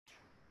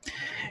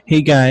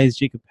Hey guys,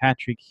 Jacob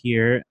Patrick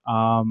here.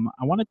 I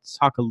wanted to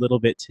talk a little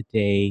bit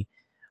today.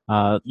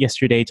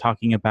 Yesterday,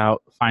 talking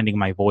about finding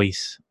my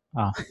voice.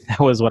 That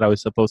was what I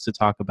was supposed to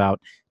talk about.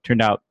 Turned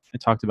out I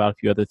talked about a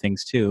few other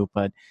things too,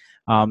 but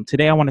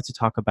today I wanted to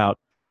talk about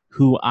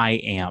who I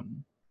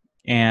am,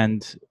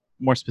 and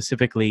more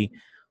specifically,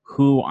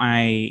 who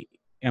I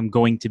am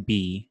going to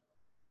be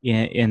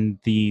in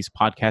these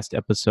podcast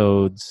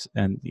episodes,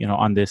 and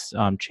on this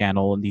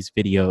channel and these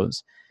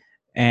videos.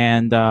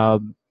 And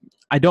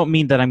I don't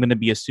mean that I'm going to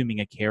be assuming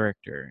a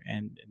character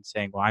and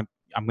saying, well,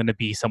 I'm going to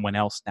be someone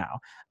else now.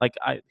 Like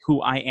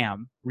who I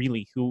am,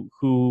 really,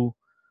 who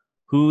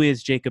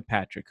is Jacob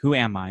Patrick? Who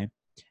am I?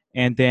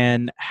 And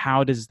then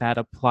how does that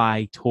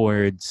apply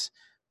towards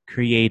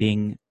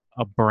creating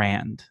a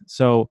brand?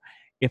 So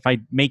if I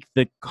make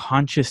the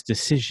conscious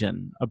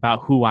decision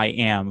about who I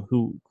am,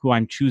 who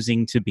I'm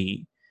choosing to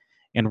be,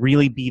 and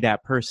really be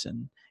that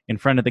person in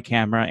front of the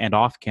camera and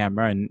off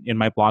camera and in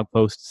my blog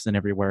posts and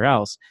everywhere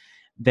else,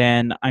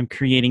 then I'm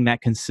creating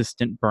that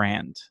consistent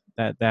brand,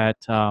 that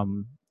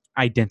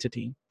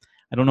identity.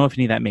 I don't know if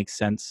any of that makes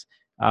sense.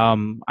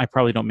 I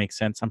probably don't make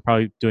sense. I'm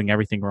probably doing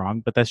everything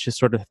wrong, but that's just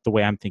sort of the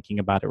way I'm thinking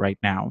about it right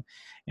now.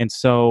 And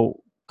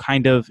so,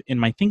 kind of in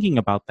my thinking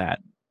about that,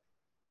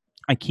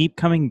 I keep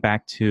coming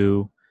back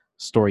to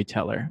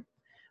storyteller.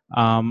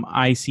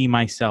 I see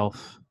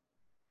myself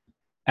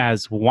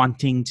as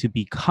wanting to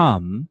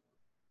become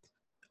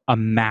a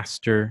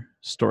master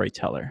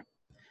storyteller.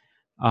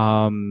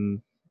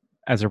 Um,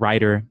 as a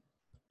writer,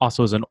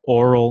 also as an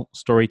oral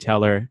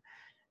storyteller,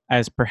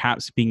 as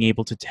perhaps being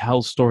able to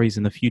tell stories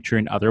in the future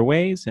in other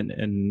ways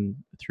and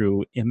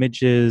through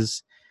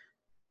images,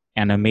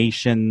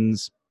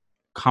 animations,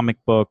 comic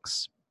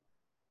books,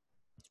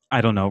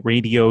 I don't know,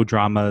 radio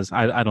dramas.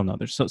 I don't know.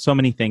 There's so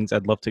many things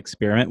I'd love to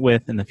experiment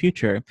with in the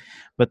future,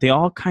 but they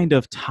all kind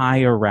of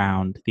tie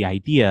around the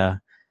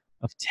idea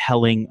of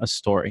telling a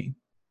story.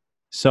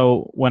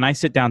 So when I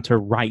sit down to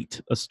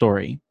write a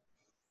story,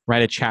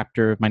 write a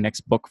chapter of my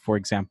next book, for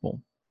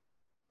example,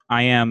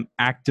 I am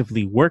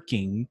actively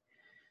working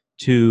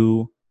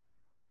to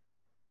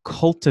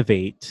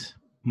cultivate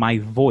my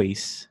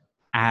voice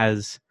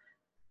as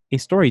a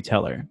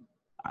storyteller.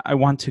 I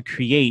want to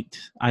create,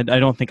 I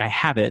don't think I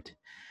have it,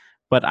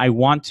 but I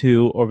want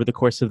to, over the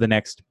course of the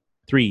next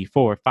 3,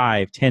 4,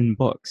 5, 10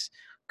 books,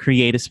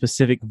 create a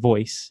specific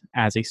voice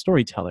as a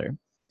storyteller.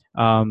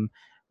 Um,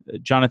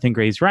 Jonathan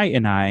Grays Wright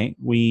and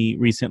we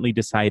recently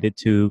decided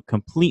to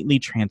completely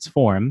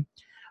transform.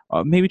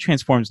 Maybe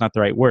transform is not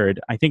the right word.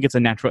 I think it's a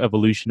natural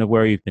evolution of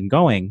where we've been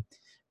going,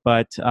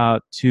 but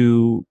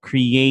to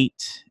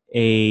create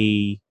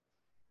a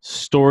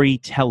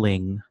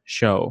storytelling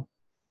show.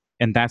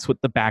 And that's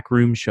what the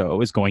Backroom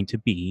Show is going to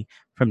be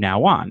from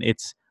now on.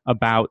 It's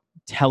about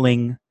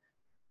telling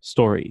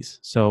stories.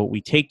 So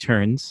we take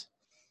turns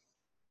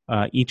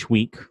each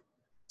week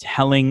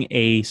telling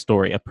a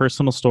story, a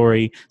personal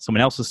story,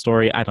 someone else's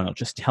story, I don't know,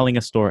 just telling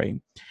a story,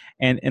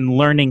 and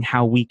learning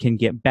how we can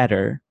get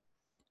better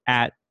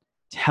at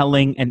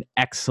telling an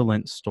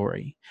excellent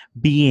story,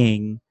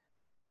 being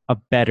a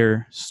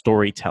better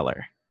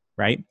storyteller,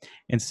 right?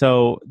 And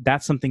so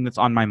that's something that's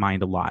on my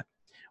mind a lot.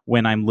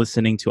 When I'm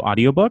listening to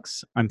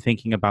audiobooks, I'm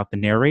thinking about the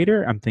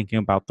narrator, I'm thinking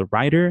about the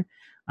writer,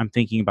 I'm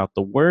thinking about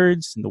the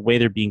words and the way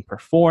they're being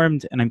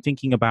performed, and I'm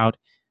thinking about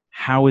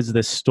how is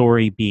this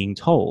story being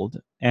told,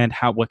 and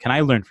what can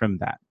I learn from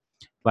that?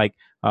 Like,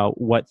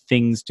 what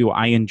things do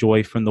I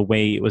enjoy from the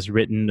way it was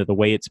written or the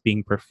way it's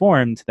being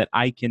performed that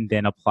I can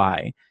then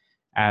apply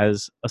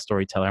as a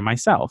storyteller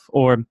myself?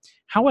 Or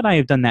how would I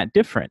have done that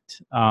different?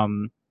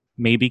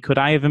 Maybe could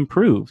I have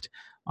improved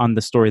on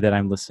the story that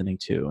I'm listening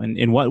to? And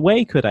in what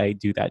way could I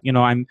do that?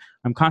 I'm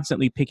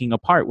constantly picking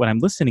apart what I'm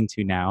listening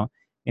to now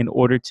in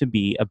order to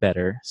be a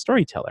better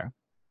storyteller.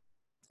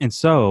 And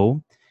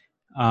so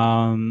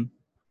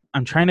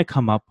I'm trying to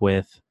come up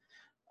with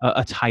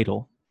a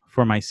title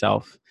for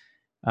myself,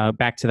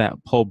 back to that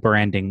whole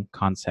branding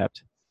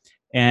concept.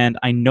 And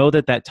I know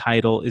that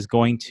title is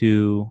going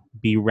to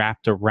be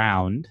wrapped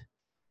around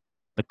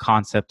the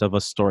concept of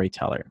a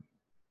storyteller.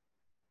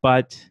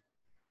 But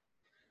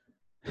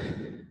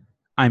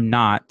I'm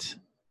not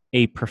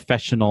a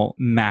professional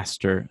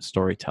master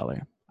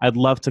storyteller. I'd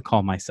love to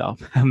call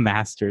myself a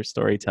master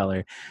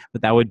storyteller,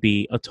 but that would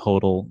be a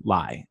total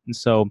lie. And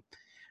so,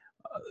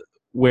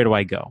 where do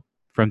I go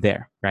from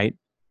there, right?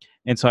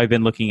 And so I've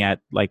been looking at,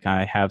 like,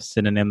 I have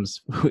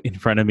synonyms in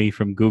front of me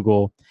from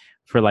Google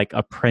for like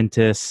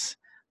apprentice,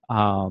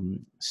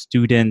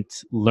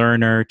 student,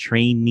 learner,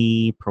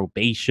 trainee,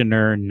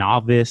 probationer,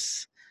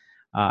 novice.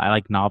 I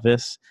like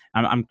novice.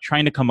 I'm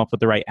trying to come up with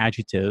the right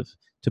adjective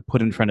to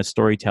put in front of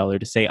storyteller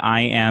to say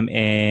I am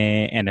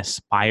an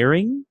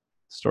aspiring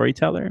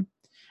storyteller.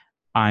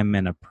 I'm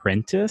an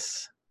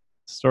apprentice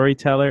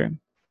storyteller.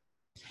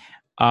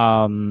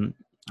 Um,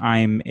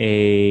 I'm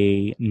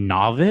a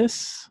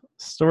novice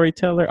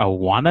storyteller, a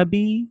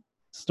wannabe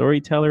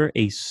storyteller,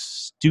 a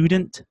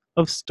student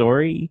of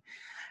story.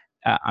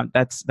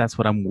 That's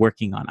what I'm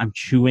working on. I'm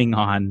chewing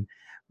on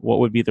what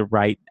would be the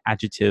right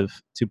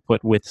adjective to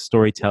put with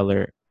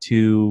storyteller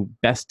to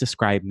best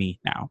describe me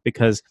now,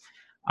 because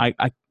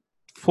I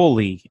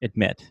fully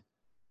admit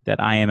that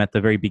I am at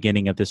the very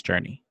beginning of this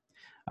journey.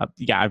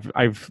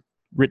 I've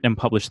written and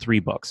published 3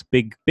 books.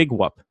 Big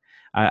whoop.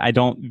 I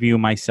don't view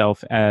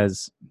myself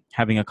as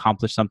having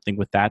accomplished something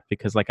with that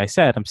because, like I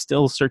said, I'm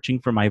still searching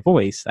for my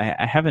voice.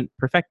 I haven't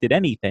perfected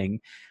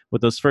anything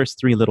with those first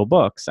 3 little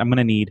books. I'm going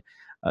to need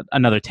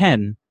another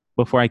 10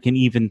 before I can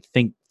even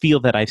feel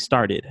that I've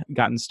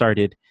gotten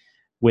started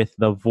with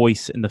the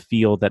voice and the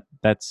feel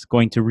that's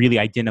going to really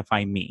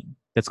identify me.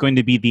 That's going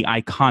to be the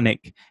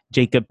iconic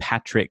Jacob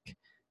Patrick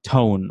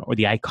tone or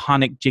the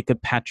iconic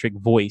Jacob Patrick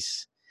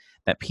voice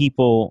that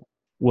people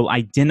will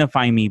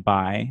identify me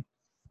by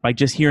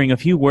just hearing a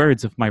few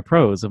words of my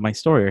prose, of my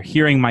story, or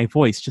hearing my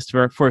voice just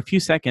for a few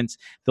seconds.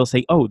 They'll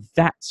say, oh,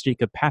 that's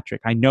Jacob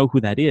Patrick. I know who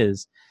that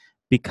is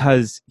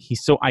because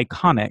he's so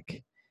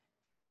iconic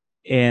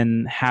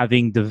in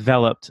having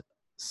developed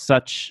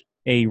such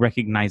a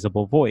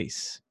recognizable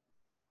voice.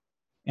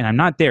 And I'm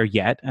not there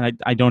yet. And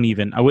I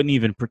wouldn't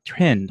even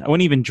pretend, I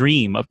wouldn't even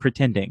dream of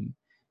pretending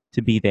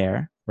to be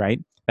there, right?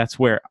 That's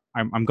where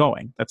I'm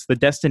going. That's the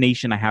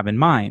destination I have in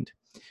mind.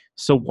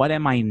 So what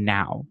am I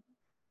now?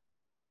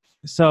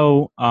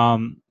 So I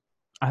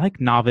like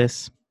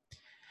novice.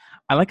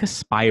 I like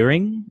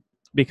aspiring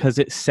because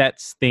it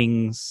sets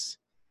things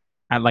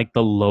at like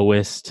the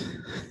lowest.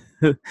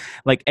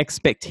 Like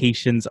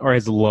expectations are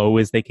as low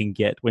as they can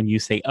get when you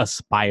say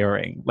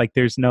aspiring. Like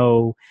there's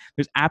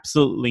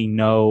absolutely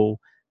no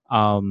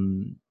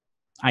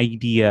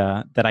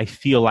idea that I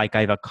feel like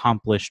I've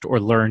accomplished or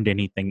learned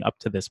anything up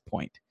to this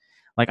point.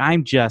 Like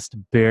I'm just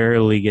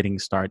barely getting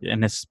started,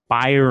 and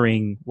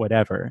aspiring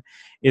whatever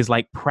is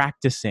like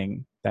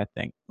practicing that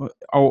thing.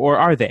 Or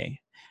are they?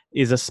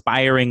 Is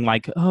aspiring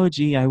like, oh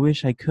gee, I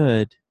wish I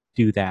could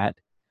do that,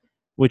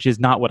 which is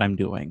not what I'm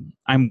doing.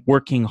 I'm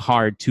working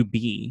hard to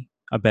be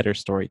a better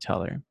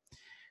storyteller.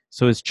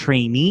 So as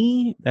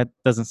trainee, that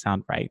doesn't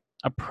sound right.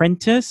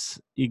 Apprentice,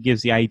 it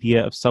gives the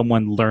idea of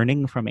someone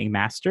learning from a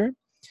master,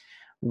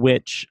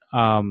 which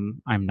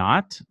I'm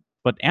not.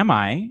 But am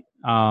I?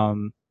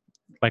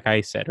 Like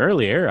I said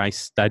earlier, I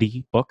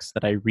study books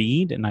that I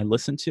read and I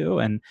listen to,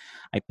 and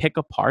I pick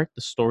apart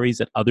the stories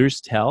that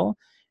others tell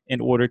in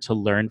order to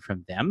learn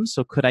from them.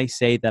 So could I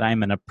say that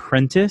I'm an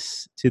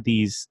apprentice to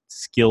these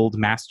skilled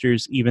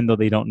masters, even though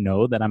they don't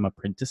know that I'm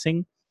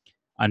apprenticing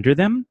under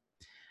them?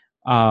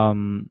 I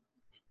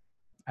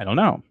don't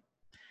know.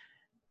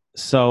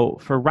 So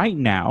for right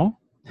now,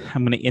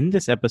 I'm going to end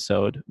this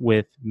episode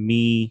with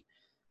me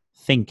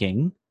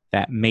thinking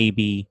that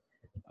maybe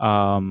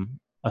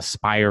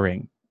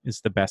aspiring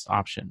is the best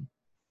option.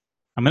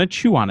 I'm going to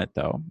chew on it,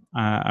 though.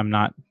 I'm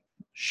not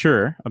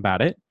sure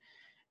about it.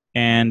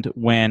 And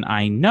when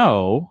I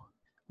know,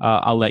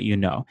 I'll let you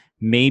know.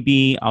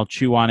 Maybe I'll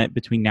chew on it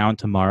between now and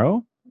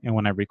tomorrow. And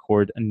when I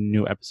record a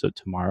new episode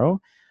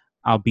tomorrow,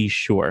 I'll be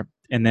sure.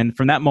 And then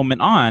from that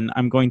moment on,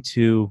 I'm going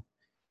to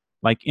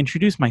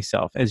introduce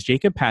myself as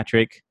Jacob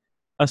Patrick,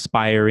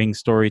 aspiring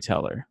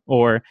storyteller,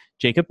 or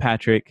Jacob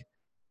Patrick,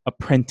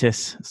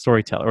 apprentice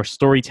storyteller, or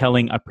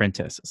storytelling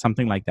apprentice,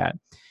 something like that.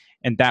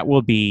 And that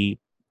will be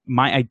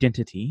my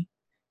identity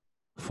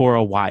for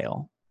a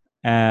while.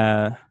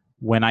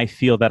 When I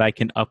feel that I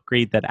can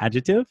upgrade that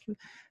adjective,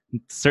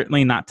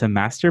 certainly not to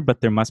master,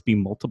 but there must be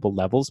multiple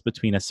levels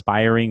between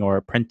aspiring or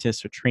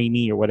apprentice or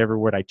trainee or whatever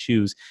word I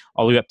choose,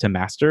 all the way up to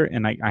master.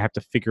 And I have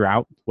to figure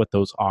out what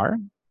those are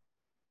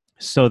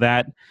so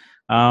that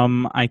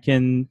I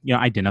can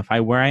identify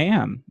where I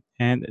am.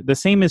 And the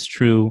same is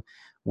true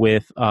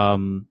with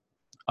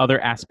other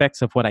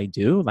aspects of what I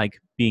do, like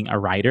being a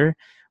writer.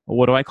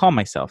 What do I call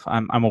myself?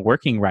 I'm a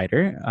working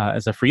writer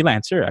as a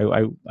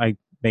freelancer. I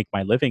make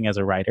my living as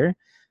a writer,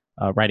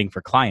 writing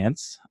for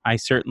clients. I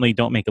certainly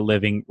don't make a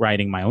living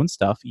writing my own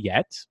stuff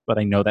yet, but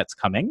I know that's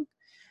coming.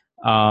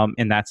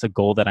 And that's a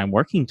goal that I'm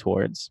working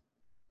towards.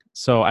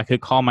 So I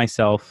could call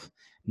myself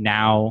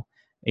now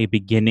a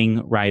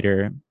beginning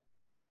writer,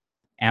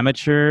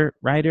 amateur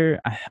writer.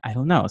 I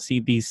don't know. See,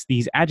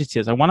 these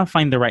adjectives, I want to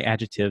find the right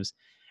adjectives,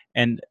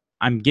 and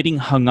I'm getting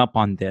hung up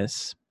on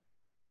this.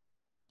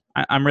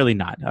 I'm really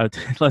not.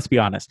 Let's be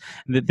honest.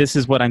 This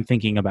is what I'm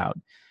thinking about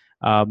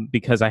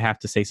because I have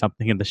to say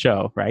something in the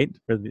show, right?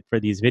 For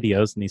these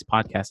videos and these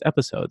podcast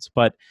episodes.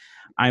 But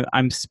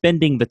I'm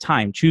spending the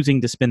time,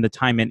 choosing to spend the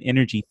time and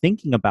energy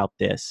thinking about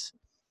this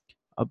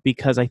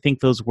because I think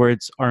those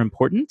words are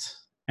important,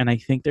 and I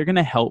think they're going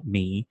to help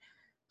me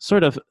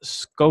sort of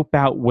scope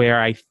out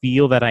where I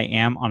feel that I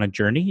am on a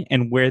journey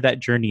and where that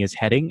journey is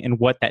heading and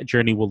what that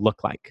journey will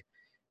look like.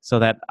 So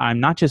that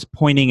I'm not just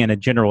pointing in a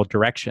general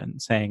direction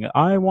saying,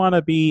 I want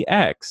to be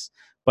X,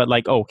 but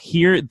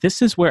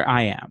this is where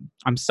I am.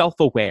 I'm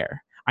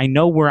self-aware. I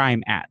know where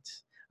I'm at.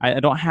 I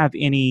don't have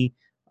any,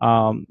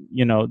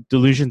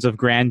 delusions of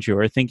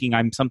grandeur thinking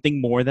I'm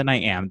something more than I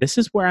am. This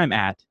is where I'm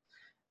at.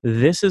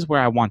 This is where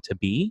I want to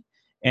be.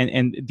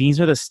 And these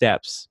are the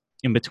steps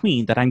in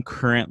between that I'm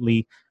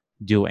currently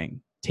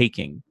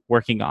taking,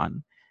 working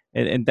on.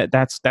 And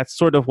that's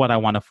sort of what I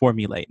want to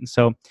formulate. And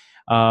so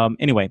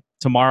Anyway,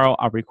 tomorrow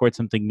I'll record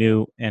something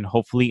new, and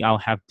hopefully I'll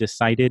have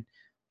decided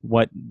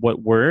what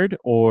word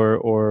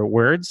or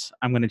words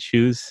I'm going to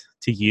choose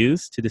to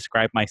use to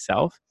describe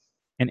myself,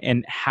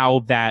 and how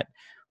that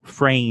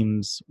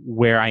frames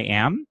where I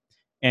am,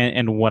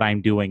 and what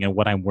I'm doing and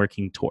what I'm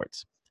working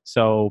towards.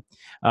 So,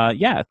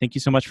 yeah, thank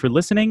you so much for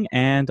listening,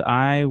 and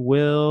I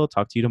will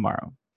talk to you tomorrow.